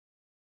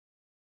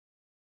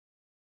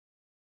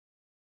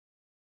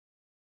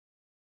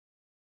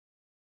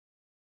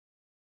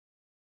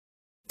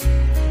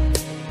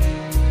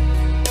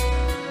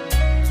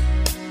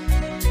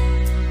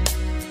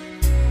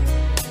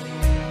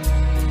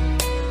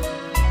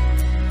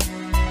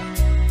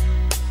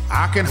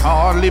I can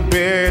hardly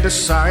bear the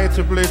sight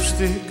of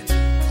lipstick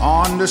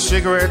on the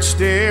cigarette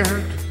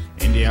stared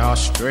in the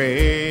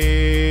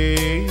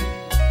ashtray.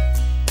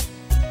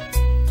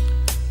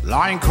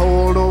 Lying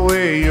cold the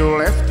way you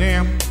left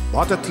him,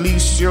 but at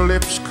least your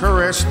lips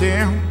caressed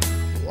him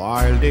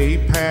while they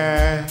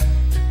passed.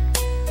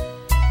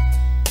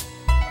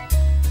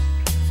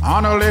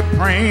 On a lip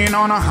rain,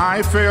 on a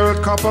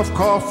high-filled cup of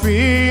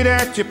coffee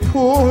that you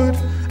poured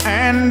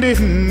and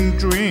didn't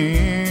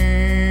drink.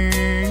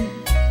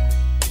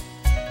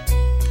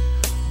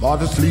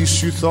 But at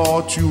least you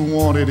thought you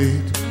wanted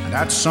it, and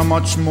that's so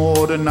much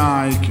more than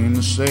I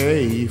can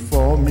say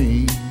for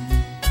me.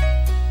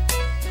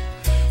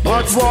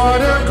 But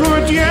what a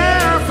good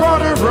year for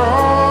the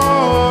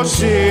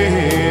roses,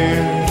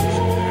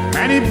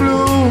 many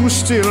blooms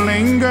still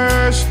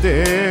lingers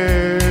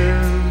there.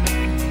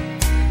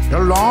 The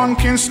lawn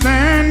can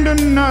stand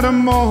another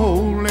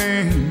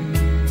mowing.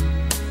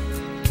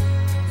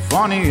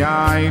 Funny,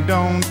 I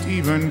don't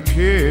even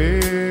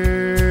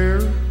care.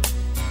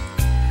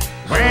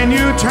 When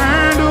you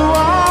turn to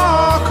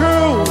walk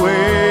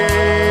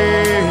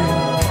away,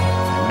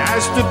 and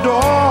as the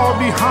door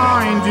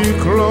behind you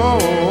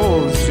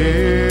closes,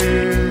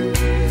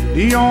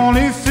 the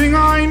only thing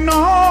I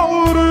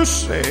know to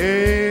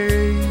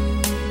say,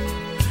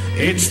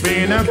 it's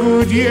been a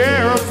good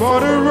year for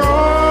the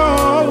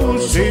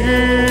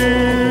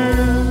roses.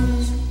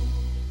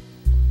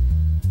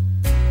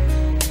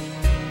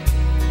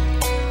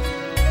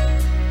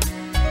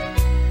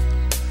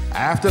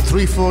 After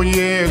 3-4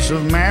 years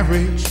of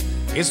marriage,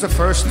 it's the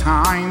first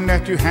time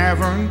that you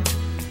haven't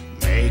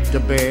made the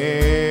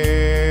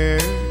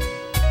bed.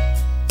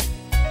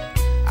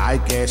 I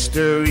guess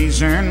the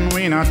reason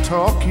we're not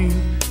talking,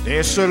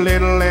 there's a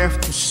little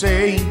left to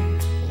say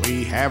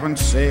we haven't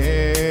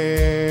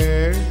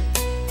said.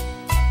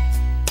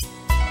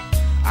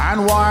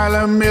 And while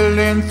a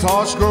million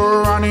thoughts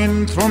go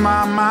running through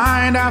my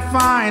mind, I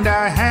find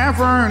I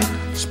haven't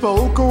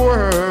spoke a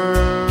word.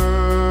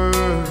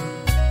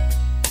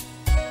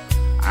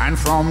 And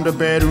from the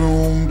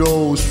bedroom,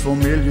 those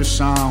familiar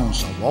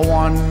sounds of a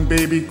one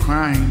baby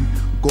crying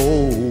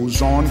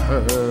goes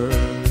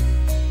unheard.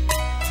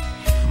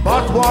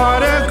 But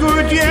what a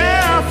good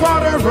year for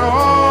the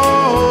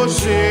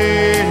roses,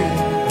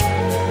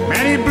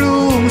 many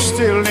blooms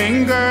still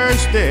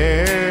lingers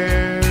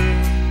there.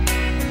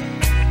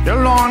 The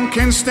lawn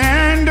can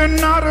stand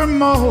another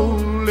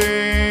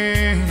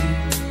mowing.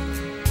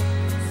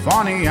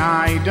 Funny,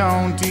 I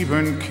don't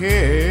even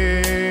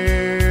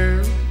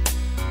care.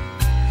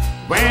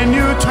 When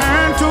you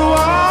turn to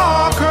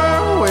walk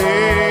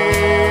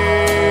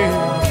away,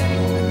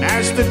 and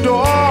as the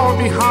door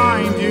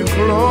behind you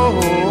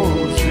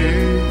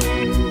closes,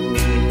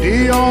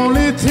 the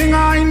only thing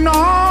I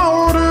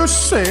know to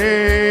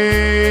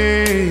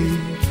say,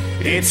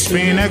 it's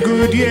been a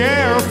good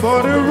year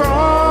for the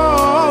road.